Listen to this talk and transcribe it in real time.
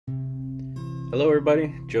Hello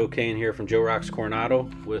everybody, Joe Kane here from Joe Rocks Coronado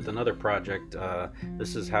with another project.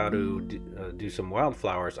 This is how to do some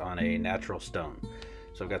wildflowers on a natural stone.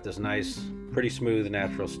 So I've got this nice, pretty smooth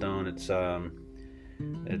natural stone.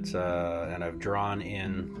 And I've drawn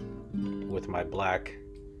in with my black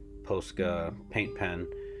Posca paint pen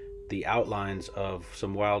the outlines of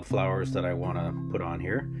some wildflowers that I want to put on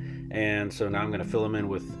here. And so now I'm going to fill them in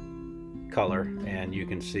with color, and you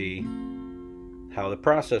can see how the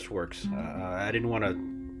process works. I didn't want to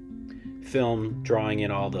film drawing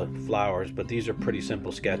in all the flowers, but these are pretty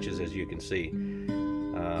simple sketches, as you can see.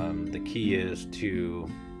 The key is to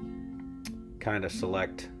kind of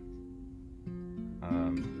select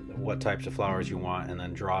what types of flowers you want and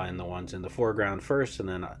then draw in the ones in the foreground first, and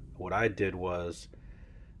then what I did was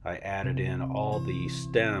I added in all the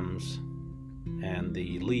stems and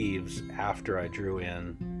the leaves after I drew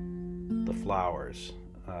in the flowers.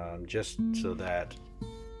 Just so that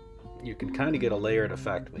you can kind of get a layered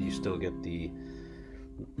effect, but you still get the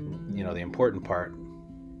important part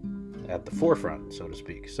at the forefront, so to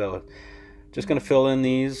speak. So just going to fill in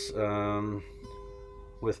these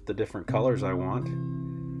with the different colors I want,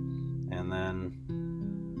 and then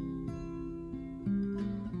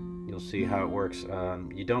you'll see how it works.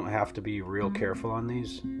 You don't have to be real careful on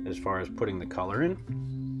these as far as putting the color in.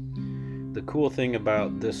 The cool thing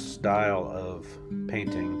about this style of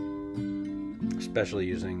painting, especially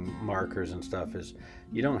using markers and stuff, is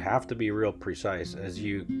you don't have to be real precise. As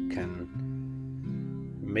you can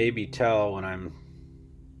maybe tell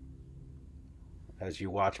as you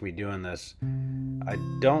watch me doing this, I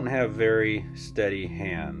don't have very steady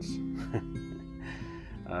hands.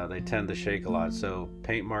 They tend to shake a lot, so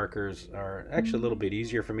paint markers are actually a little bit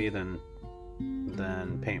easier for me than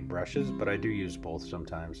paint brushes, but I do use both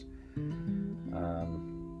sometimes.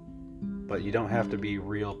 But you don't have to be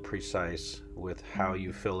real precise with how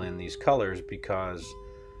you fill in these colors, because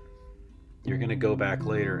you're going to go back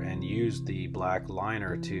later and use the black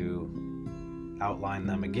liner to outline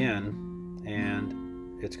them again,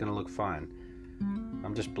 and it's going to look fine.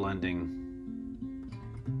 I'm just blending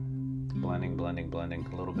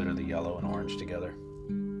a little bit of the yellow and orange together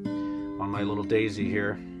on my little daisy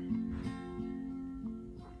here.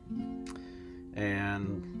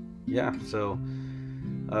 And yeah, so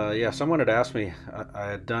someone had asked me, I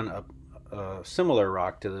had done a similar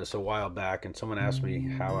rock to this a while back, and someone asked me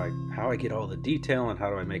how I get all the detail and how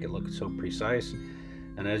do I make it look so precise.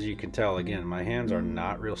 And as you can tell, again, my hands are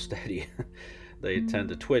not real steady. They tend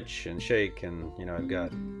to twitch and shake, and I've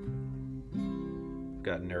got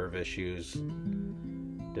nerve issues,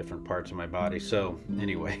 different parts of my body. So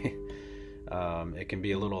anyway, it can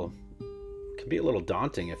be a little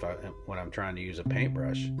daunting when I'm trying to use a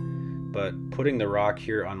paintbrush. But putting the rock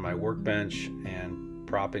here on my workbench and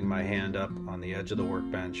propping my hand up on the edge of the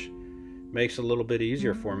workbench makes it a little bit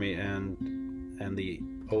easier for me, and the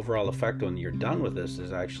overall effect when you're done with this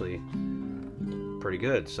is actually pretty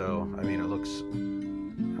good. So I mean,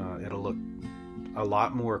 it'll look a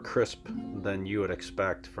lot more crisp than you would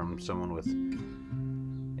expect from someone with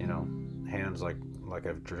hands like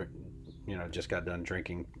I've just got done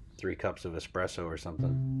drinking 3 cups of espresso or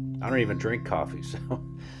something. I don't even drink coffee, so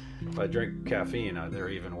if I drink caffeine, they're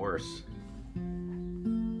even worse.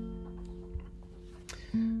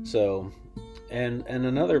 So, and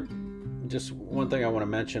another, just one thing I want to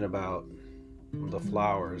mention about the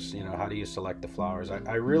flowers, how do you select the flowers?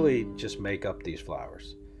 I really just make up these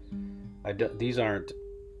flowers. These aren't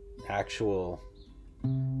actual,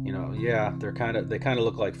 they kind of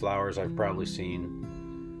look like flowers I've probably seen.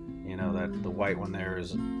 That the white one there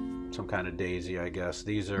is some kind of daisy, I guess.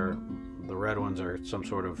 The red ones are some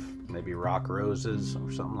sort of maybe rock roses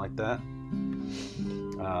or something like that.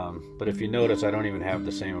 But if you notice, I don't even have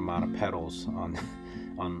the same amount of petals on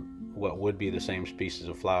what would be the same species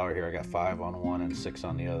of flower here. I got 5 on one and 6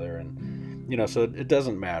 on the other, and so it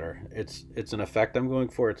doesn't matter. It's an effect I'm going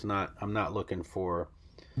for. I'm not looking for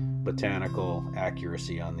botanical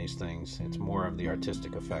accuracy on these things. It's more of the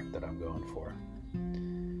artistic effect that I'm going for.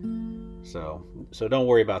 So don't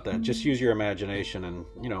worry about that. Just use your imagination and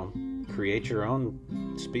create your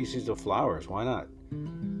own species of flowers. Why not?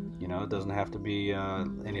 It doesn't have to be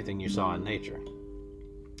anything you saw in nature.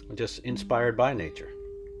 Just inspired by nature.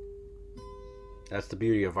 That's the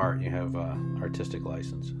beauty of art. You have artistic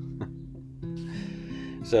license.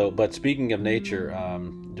 So, but speaking of nature,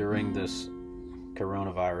 during this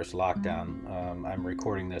coronavirus lockdown, I'm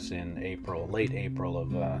recording this in late April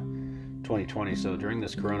of 2020. So during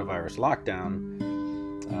this coronavirus lockdown,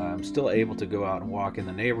 I'm still able to go out and walk in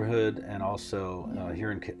the neighborhood, and also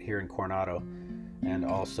here in Coronado, and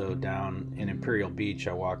also down in Imperial Beach.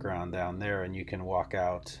 I walk around down there, and you can walk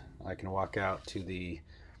out I can walk out to the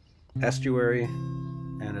estuary,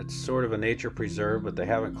 and it's sort of a nature preserve, but they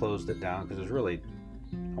haven't closed it down because there's really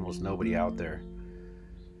almost nobody out there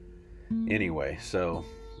anyway. So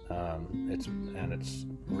it's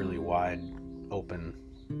really wide open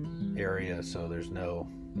area, so there's no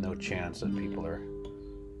chance that people are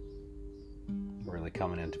really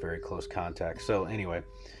coming into very close contact. So anyway,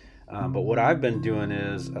 but what I've been doing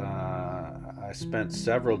is I spent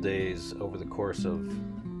several days over the course of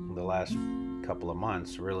the last couple of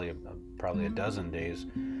months, really probably a dozen days,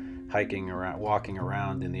 walking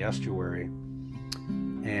around in the estuary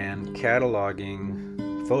and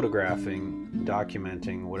cataloging, photographing,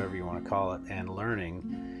 documenting, whatever you want to call it, and learning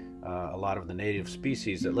a lot of the native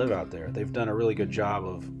species that live out there. They've done a really good job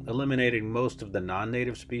of eliminating most of the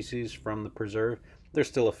non-native species from the preserve. There's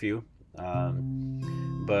still a few,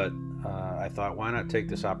 but I thought, why not take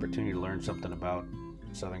this opportunity to learn something about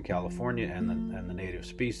Southern California and the native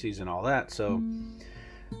species and all that. So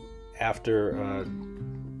after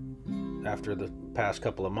the past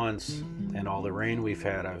couple of months and all the rain we've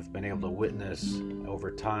had, I've been able to witness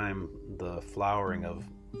over time the flowering of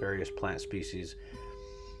various plant species,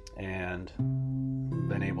 and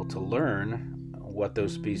been able to learn what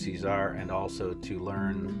those species are, and also to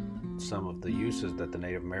learn some of the uses that the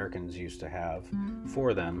Native Americans used to have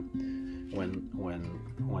for them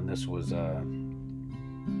when this was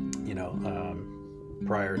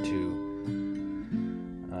prior to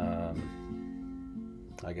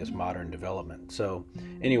I guess modern development. So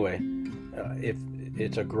anyway, if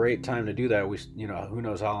it's a great time to do that, who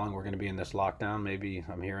knows how long we're going to be in this lockdown. Maybe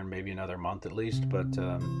I'm hearing maybe another month at least, but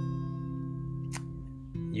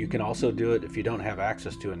you can also do it if you don't have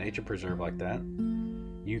access to a nature preserve like that.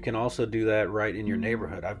 You can also do that right in your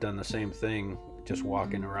neighborhood. I've done the same thing just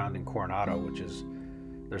walking around in Coronado, which is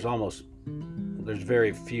there's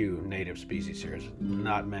very few native species here. There's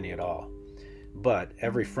not many at all. But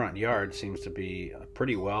every front yard seems to be a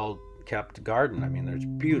pretty well kept garden. I mean, there's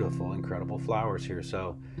beautiful, incredible flowers here,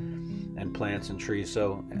 and plants and trees.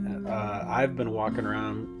 So I've been walking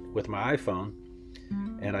around with my iPhone,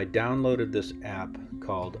 and I downloaded this app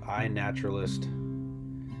called iNaturalist.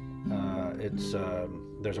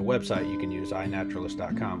 There's a website you can use,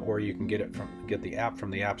 iNaturalist.com, or you can get the app from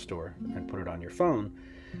the App Store and put it on your phone.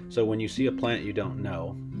 So when you see a plant you don't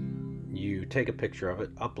know, you take a picture of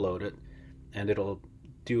it, upload it, and it'll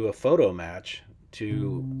do a photo match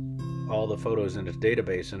to all the photos in its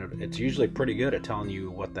database, and it's usually pretty good at telling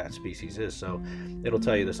you what that species is. So it'll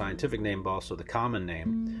tell you the scientific name, but also the common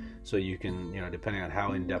name, so you can, depending on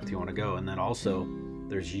how in depth you want to go. And then also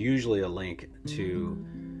there's usually a link to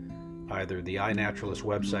either the iNaturalist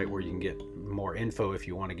website where you can get more info if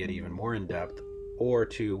you want to get even more in depth, or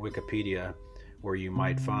to Wikipedia, where you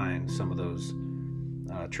might find some of those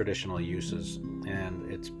traditional uses.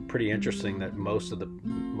 And it's pretty interesting that most of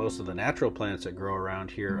the natural plants that grow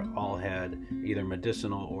around here all had either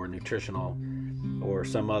medicinal or nutritional or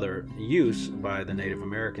some other use by the Native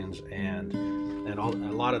Americans, and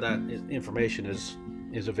a lot of that information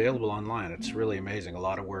is available online. It's really amazing. A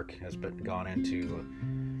lot of work has been gone into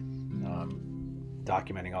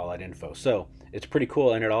documenting all that info. So it's pretty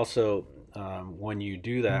cool. And it also, when you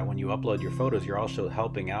do that, when you upload your photos, you're also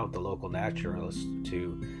helping out the local naturalists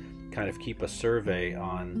to kind of keep a survey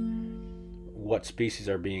on what species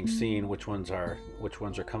are being seen, which ones are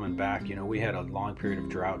coming back. We had a long period of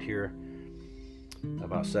drought here,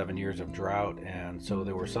 about 7 years of drought, and so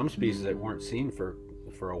there were some species that weren't seen for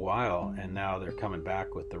a while, and now they're coming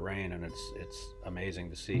back with the rain, and it's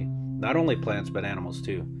amazing to see. Not only plants but animals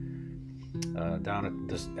too.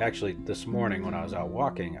 This morning when I was out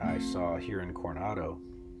walking, I saw here in Coronado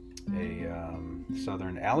a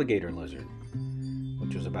southern alligator lizard,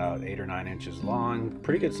 which was about 8 or 9 inches long.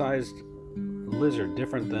 Pretty good sized lizard,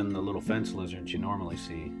 different than the little fence lizards you normally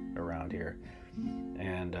see around here.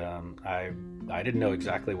 And I didn't know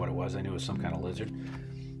exactly what it was. I knew it was some kind of lizard,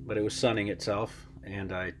 but it was sunning itself,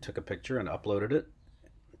 and I took a picture and uploaded it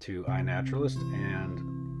to iNaturalist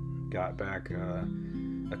and got back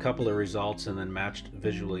a couple of results, and then matched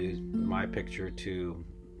visually my picture to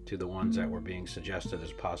the ones that were being suggested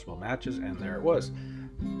as possible matches, and there it was,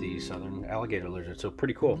 the southern alligator lizard. So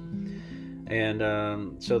pretty cool. And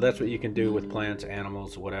so that's what you can do with plants,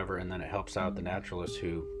 animals, whatever, and then it helps out the naturalists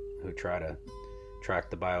who try to track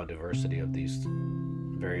the biodiversity of these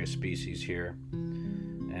various species here.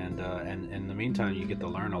 And in the meantime, you get to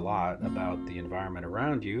learn a lot about the environment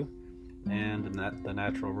around you and the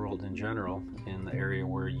natural world in general in the area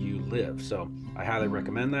where you live. So I highly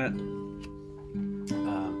recommend that.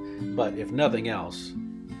 But if nothing else,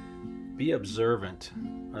 be observant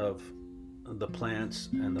of the plants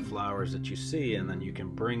and the flowers that you see, and then you can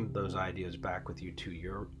bring those ideas back with you to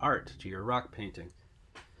your art, to your rock painting.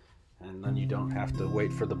 And then you don't have to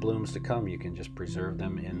wait for the blooms to come. You can just preserve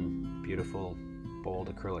them in beautiful,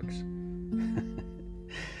 bold acrylics.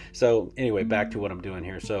 So anyway, back to what I'm doing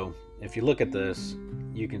here. So if you look at this,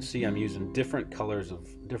 you can see I'm using different colors of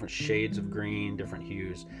different shades of green, different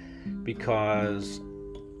hues, because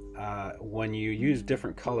when you use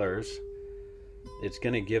different colors, it's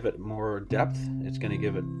going to give it more depth. It's going to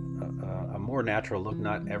give it a more natural look.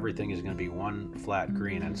 Not everything is going to be one flat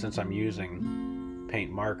green. And since I'm using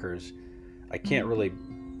paint markers, I can't really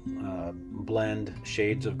blend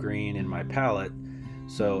shades of green in my palette.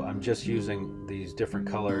 So I'm just using these different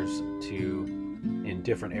colors in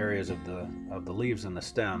different areas of the leaves and the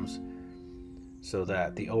stems, so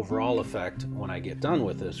that the overall effect when I get done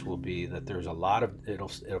with this will be that there's a lot of,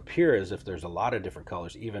 it'll appear as if there's a lot of different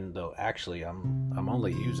colors, even though actually I'm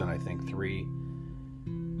only using, I think, 3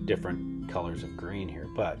 different colors of green here,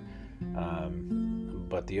 but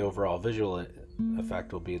the overall visual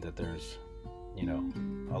effect will be that there's, you know,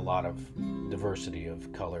 a lot of diversity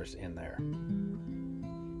of colors in there.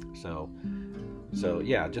 So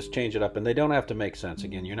yeah, just change it up, and they don't have to make sense.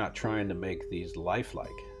 Again, you're not trying to make these lifelike.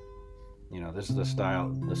 You know, this is the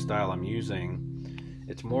style I'm using.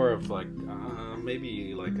 It's more of like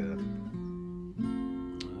maybe like a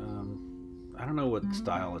I don't know what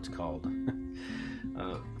style it's called.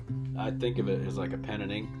 I think of it as like a pen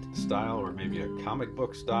and ink style, or maybe a comic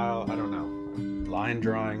book style. I don't know. Line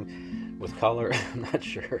drawing with color. I'm not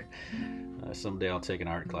sure. Someday I'll take an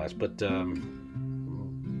art class, but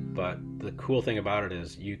the cool thing about it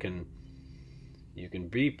is you can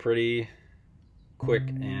be pretty quick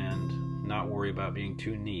and not worry about being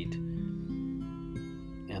too neat.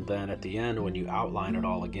 And then at the end, when you outline it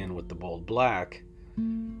all again with the bold black,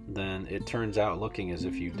 then it turns out looking as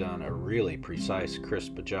if you've done a really precise,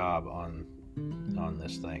 crisp job on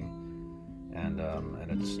this thing. And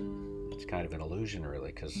it's kind of an illusion,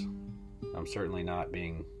 really, because I'm certainly not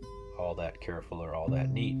being all that careful or all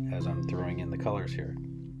that neat as I'm throwing in the colors here.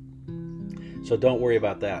 So don't worry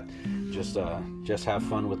about that. Just have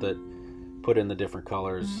fun with it. Put in the different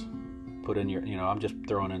colors. Put in your, I'm just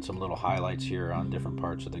throwing in some little highlights here on different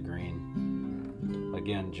parts of the green.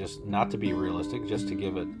 Again, just not to be realistic, just to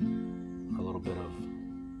give it a little bit of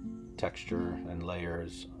texture and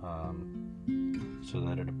layers, so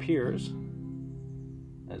that it appears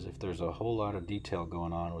as if there's a whole lot of detail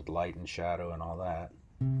going on with light and shadow and all that,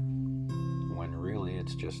 when really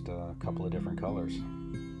it's just a couple of different colors.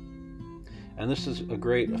 And this is a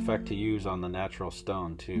great effect to use on the natural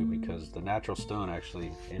stone too, because the natural stone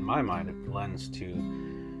actually, in my mind, it lends to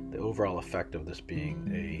the overall effect of this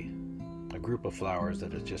being a group of flowers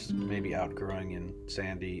that is just maybe outgrowing in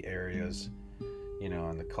sandy areas,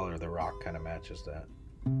 and the color of the rock kind of matches that.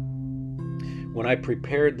 When I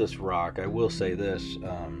prepared this rock, I will say this,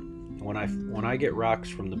 when I get rocks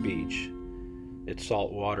from the beach, it's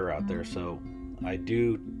salt water out there, so I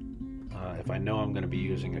do, if I know I'm going to be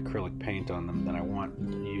using acrylic paint on them, then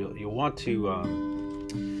you'll want to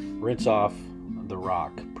rinse off the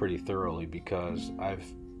rock pretty thoroughly, because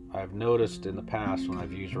I've noticed in the past when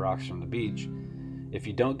I've used rocks from the beach, if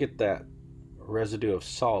you don't get that residue of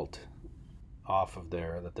salt off of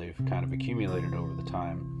there that they've kind of accumulated over the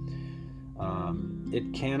time,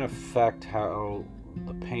 it can affect how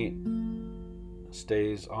the paint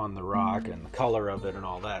stays on the rock and the color of it and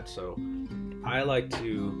all that. So I like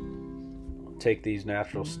to take these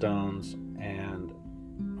natural stones and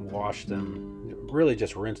wash them, really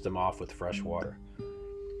just rinse them off with fresh water,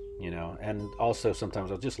 and also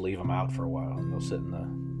sometimes I'll just leave them out for a while and they'll sit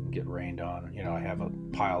get rained on. I have a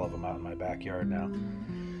pile of them out in my backyard now,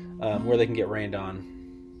 where they can get rained on.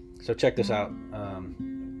 So check this out.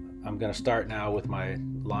 I'm going to start now with my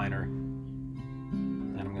liner,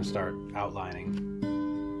 and I'm going to start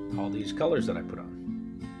outlining all these colors that I put on.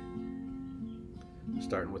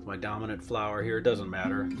 Starting with my dominant flower here. It doesn't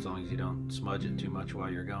matter as long as you don't smudge it too much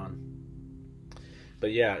while you're going.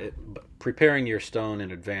 But yeah, preparing your stone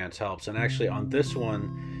in advance helps. And actually on this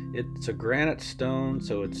one, it's a granite stone,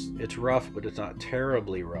 so it's rough, but it's not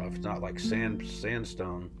terribly rough. It's not like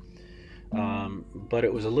sandstone. But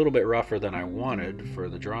it was a little bit rougher than I wanted for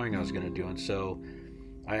the drawing I was going to do, and so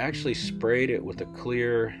I actually sprayed it with a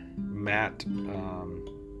clear matte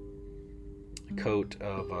coat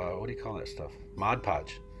of what do you call that stuff? Mod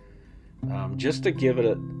Podge, just to give it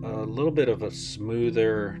a little bit of a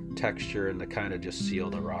smoother texture and to kind of just seal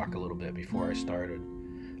the rock a little bit before I started.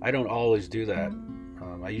 I don't always do that.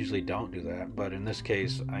 I usually don't do that, but in this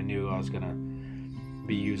case I knew I was going to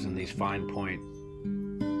be using these fine point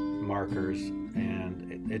markers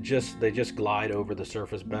and they just glide over the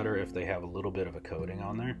surface better if they have a little bit of a coating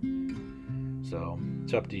on there. So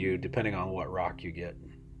it's up to you, depending on what rock you get.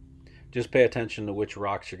 Just pay attention to which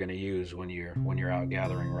rocks you're going to use when you're out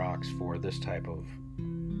gathering rocks for this type of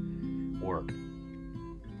work.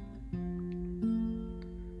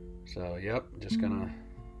 So yep, just gonna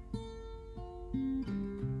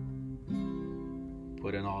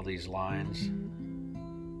put in all these lines,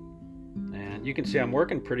 and you can see I'm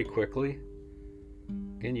working pretty quickly.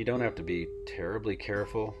 Again, you don't have to be terribly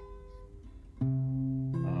careful,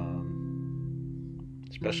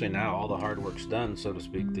 especially now all the hard work's done, so to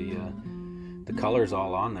speak. The color's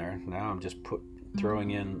all on there. Now I'm just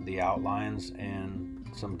throwing in the outlines and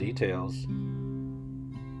some details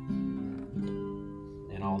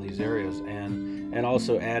in all these areas, and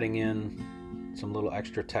also adding in some little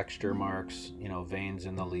extra texture marks, veins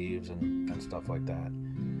in the leaves and stuff like that.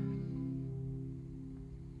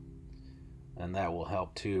 And that will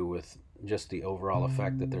help too with just the overall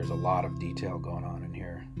effect that there's a lot of detail going on in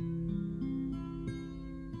here.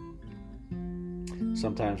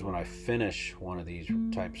 Sometimes when I finish one of these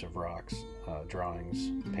types of rocks,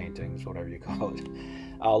 drawings, paintings, whatever you call it,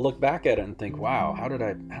 I'll look back at it and think, wow, how did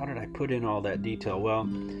I put in all that detail? Well,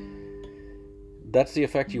 that's the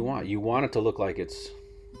effect you want. You want it to look like it's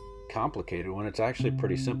complicated when it's actually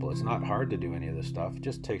pretty simple. It's not hard to do any of this stuff. It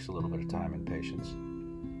just takes a little bit of time and patience.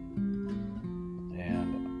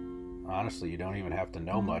 And honestly, you don't even have to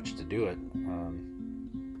know much to do it.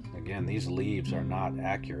 Again, these leaves are not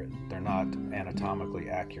accurate. They're not anatomically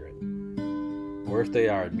accurate. Or if they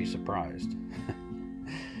are, I'd be surprised.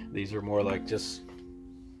 These are more like just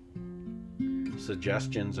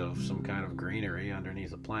suggestions of some kind of greenery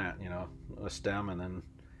underneath a plant, a stem, and then,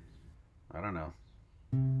 I don't know,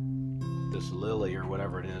 this lily or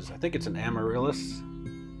whatever it is. I think it's an amaryllis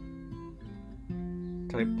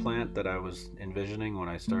type plant that I was envisioning when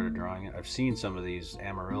I started drawing it. I've seen some of these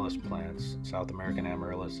amaryllis plants, South American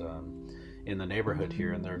amaryllis, in the neighborhood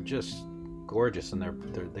here, and they're just gorgeous, and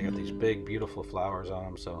they got these big, beautiful flowers on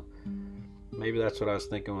them. So maybe that's what I was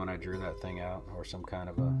thinking when I drew that thing out, or some kind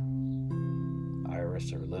of a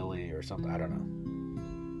iris or lily or something. I don't know,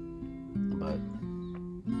 but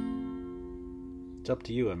it's up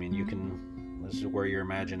to you. I mean, this is where your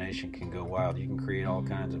imagination can go wild. You can create all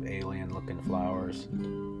kinds of alien looking flowers.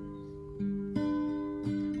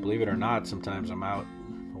 Believe it or not, sometimes I'm out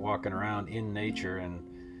walking around in nature and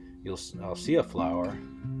I'll see a flower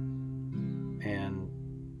and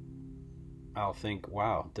I'll think,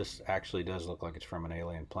 wow, this actually does look like it's from an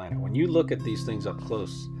alien planet. When you look at these things up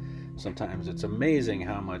close, sometimes it's amazing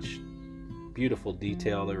how much beautiful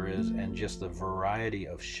detail there is, and just the variety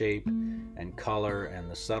of shape and color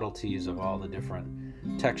and the subtleties of all the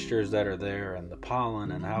different textures that are there, and the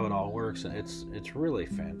pollen and how it all works. And it's really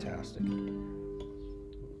fantastic.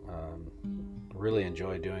 Really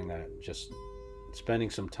enjoy doing that, just spending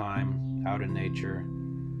some time out in nature,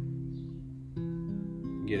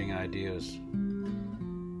 getting ideas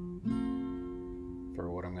for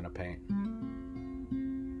what I'm going to paint.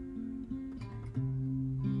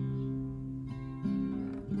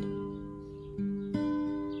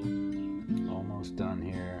 Almost done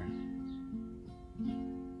here.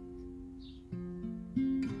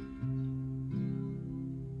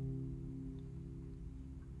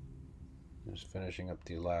 Just finishing up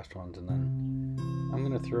these last ones, and then I'm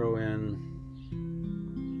going to throw in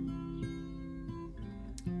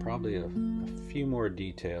probably a few more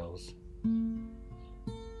details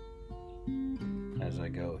as I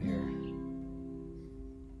go here.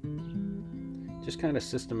 Just kind of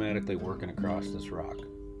systematically working across this rock.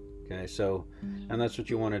 Okay, so, and that's what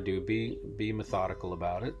you want to do. Be methodical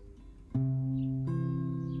about it,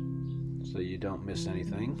 so you don't miss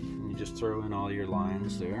anything. You just throw in all your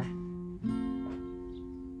lines there.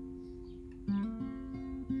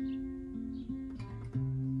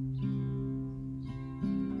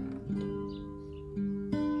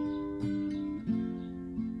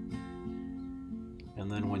 And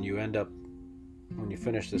then when you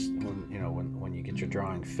finish this, when you get your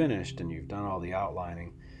drawing finished and you've done all the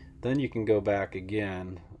outlining, then you can go back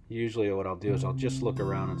again. Usually what I'll do is I'll just look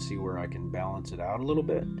around and see where I can balance it out a little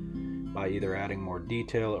bit by either adding more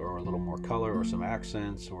detail or a little more color or some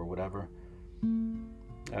accents or whatever.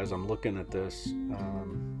 As I'm looking at this,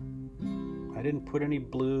 I didn't put any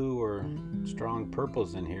blue or strong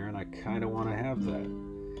purples in here, and I kind of want to have that.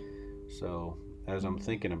 So as I'm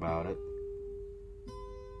thinking about it,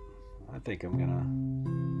 I think I'm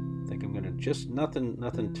gonna just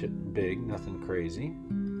nothing too big, nothing crazy.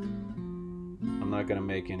 I'm not gonna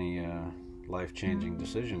make any life-changing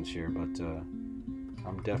decisions here, but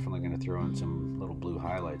I'm definitely gonna throw in some little blue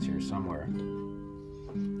highlights here somewhere.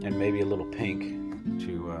 and maybe a little pink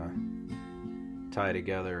to tie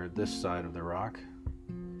together this side of the rock.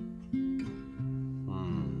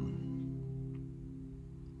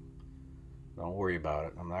 Don't worry about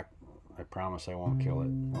it. I promise I won't kill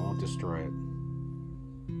it. I won't destroy it.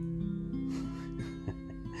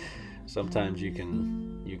 Sometimes you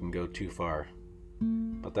can go too far,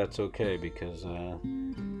 but that's okay, because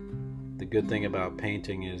the good thing about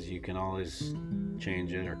painting is you can always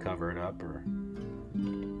change it or cover it up or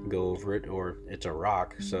go over it, or it's a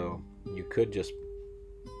rock, so you could just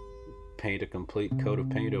paint a complete coat of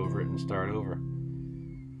paint over it and start over.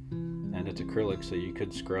 And it's acrylic, so you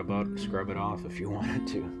could scrub it off if you wanted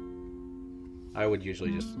to. I would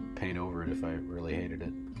usually just paint over it if I really hated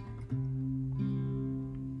it.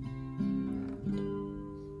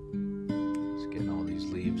 Just getting all these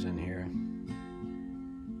leaves in here.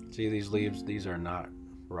 See these leaves? These are not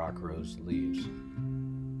rock rose leaves.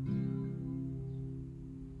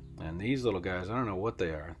 And these little guys, I don't know what they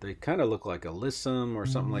are. They kind of look like alyssum or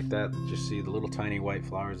something like that. You see the little tiny white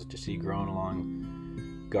flowers that you see growing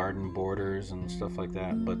along garden borders and stuff like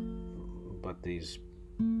that. But these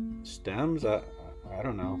stems, I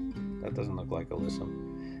don't know. That doesn't look like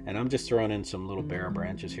alyssum. And I'm just throwing in some little bare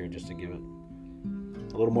branches here just to give it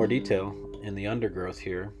a little more detail in the undergrowth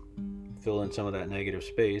here. Fill in some of that negative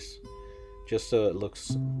space, just so it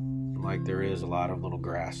looks like there is a lot of little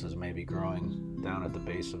grasses maybe growing down at the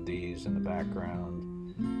base of these in the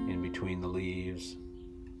background, in between the leaves,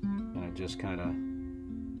 and it just kind of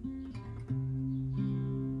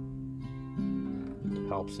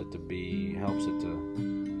helps it to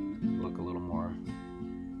look a little more.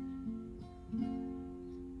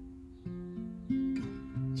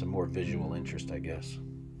 It's a more visual interest, I guess.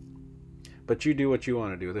 But you do what you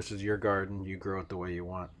want to do. This is your garden. You grow it the way you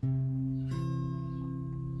want.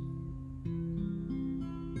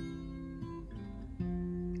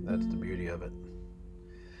 That's the beauty of it.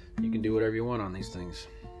 You can do whatever you want on these things.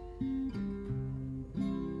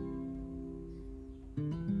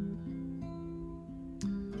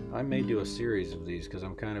 I may do a series of these because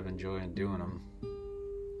I'm kind of enjoying doing them.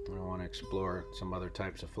 I want to explore some other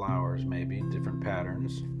types of flowers, maybe different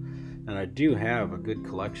patterns. And I do have a good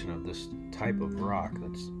collection of this type of rock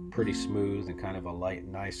that's pretty smooth and kind of a light,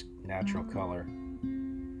 nice, natural color.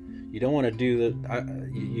 You don't want to do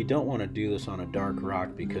that. You don't want to do this on a dark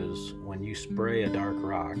rock, because when you spray a dark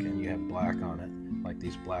rock and you have black on it, like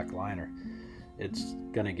these black liner, it's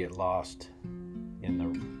gonna get lost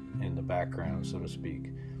in the background, so to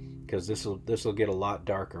speak. Because this will get a lot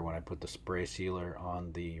darker when I put the spray sealer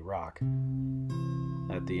on the rock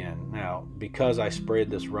at the end. Now, because I sprayed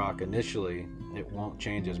this rock initially, it won't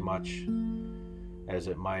change as much as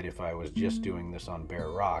it might if I was just doing this on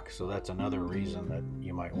bare rock. So that's another reason that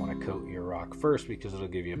you might want to coat your rock first, because it'll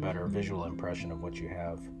give you a better visual impression of what you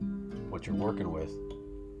have, what you're working with.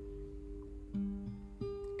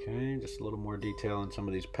 Okay, just a little more detail on some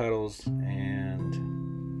of these petals, and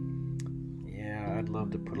yeah, I'd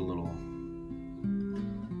love to put a little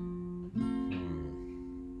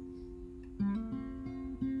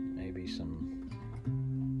maybe some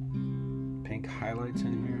pink highlights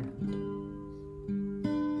in here.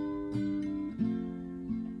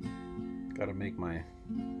 Gotta make my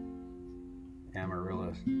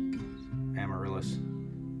amaryllis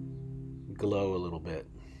glow a little bit.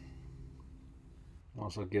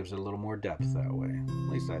 Also gives it a little more depth that way. At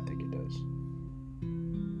least I think it does.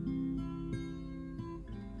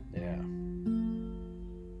 Yeah.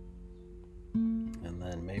 And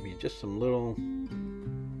then maybe just some little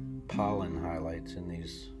pollen highlights in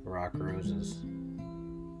these rock roses.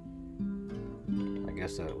 I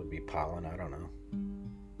guess that would be pollen, I don't know.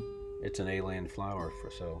 It's an alien flower,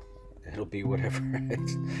 so it'll be whatever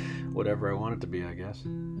whatever I want it to be, I guess.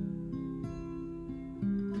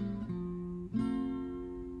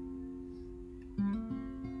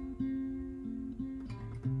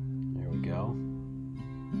 There we go.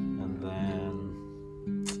 And then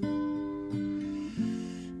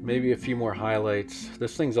maybe a few more highlights.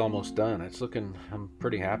 This thing's almost done. It's looking, I'm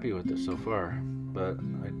pretty happy with this so far. But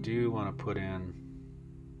I do want to put in,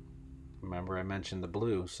 remember I mentioned the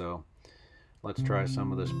blue, so let's try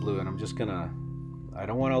some of this blue. And I'm just gonna, I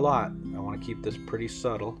don't want a lot. I want to keep this pretty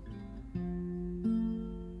subtle.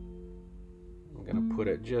 I'm gonna put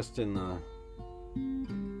it just in the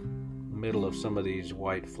middle of some of these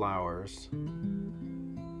white flowers.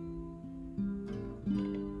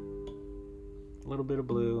 A little bit of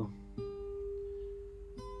blue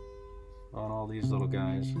on all these little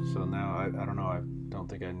guys. So now I don't know, I don't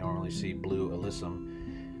think I normally see blue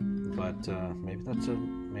alyssum, but maybe that's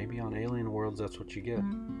maybe on Alien Worlds that's what you get.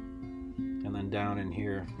 And then down in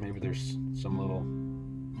here, maybe there's some little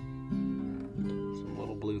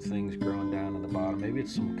things growing down in the bottom. Maybe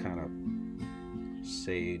it's some kind of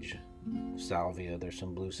sage salvia. There's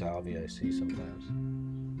some blue salvia I see sometimes.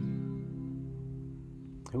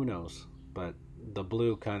 Who knows? But the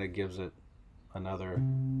blue kind of gives it another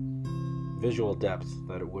visual depth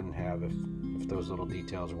that it wouldn't have if those little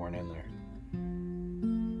details weren't in there.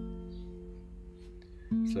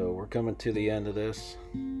 So we're coming to the end of this.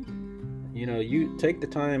 You know, you take the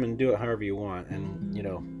time and do it however you want, and you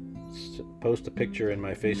know, post a picture in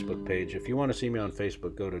my Facebook page. If you want to see me on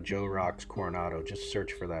Facebook, go to Joe Rocks Coronado. Just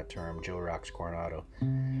search for that term, Joe Rocks Coronado.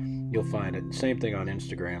 You'll find it. Same thing on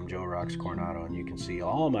Instagram, Joe Rocks Coronado, and you can see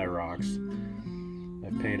all my rocks.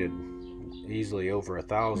 I've painted easily over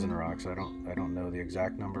 1,000 rocks. I don't know the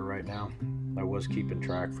exact number right now. I was keeping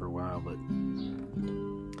track for a while, but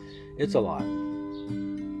it's a lot.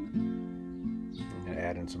 I'm gonna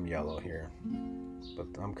add in some yellow here, but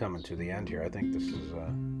I'm coming to the end here. I think this is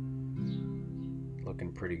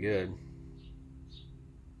looking pretty good,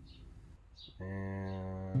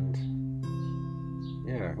 and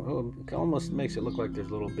yeah, oh, it almost makes it look like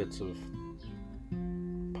there's little bits of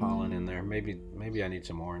pollen in there. Maybe I need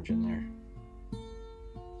some orange in there.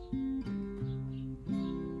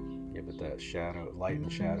 Give it that shadow, light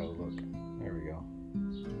and shadow look. There we go.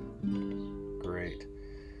 Great.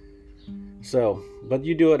 So, but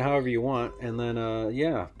you do it however you want, and then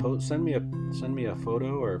yeah, send me a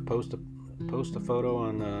photo, or post a photo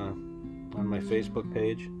on my Facebook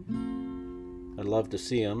page. I'd love to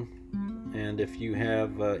see them. And if you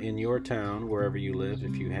have in your town, wherever you live,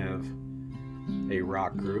 if you have a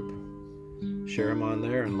rock group, share them on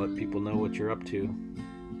there and let people know what you're up to.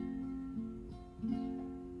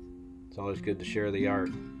 It's always good to share the art,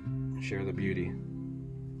 share the beauty,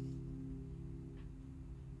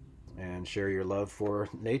 and share your love for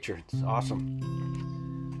nature. It's awesome.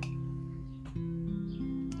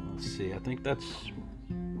 Let's see, I think that's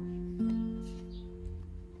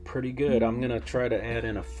pretty good. I'm gonna try to add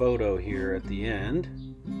in a photo here at the end.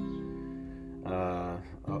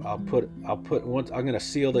 I'll put once I'm gonna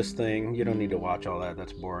seal this thing. You don't need to watch all that,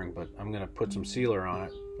 that's boring, but I'm gonna put some sealer on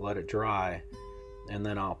it, let it dry, and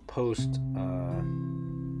then I'll post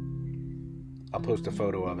a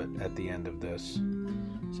photo of it at the end of this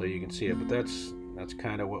so you can see it. But that's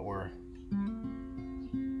kind of what we're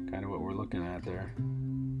looking at there.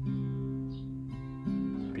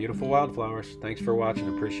 Beautiful wildflowers. Thanks for watching.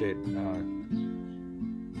 Appreciate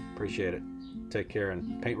it. Take care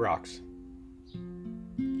and paint rocks.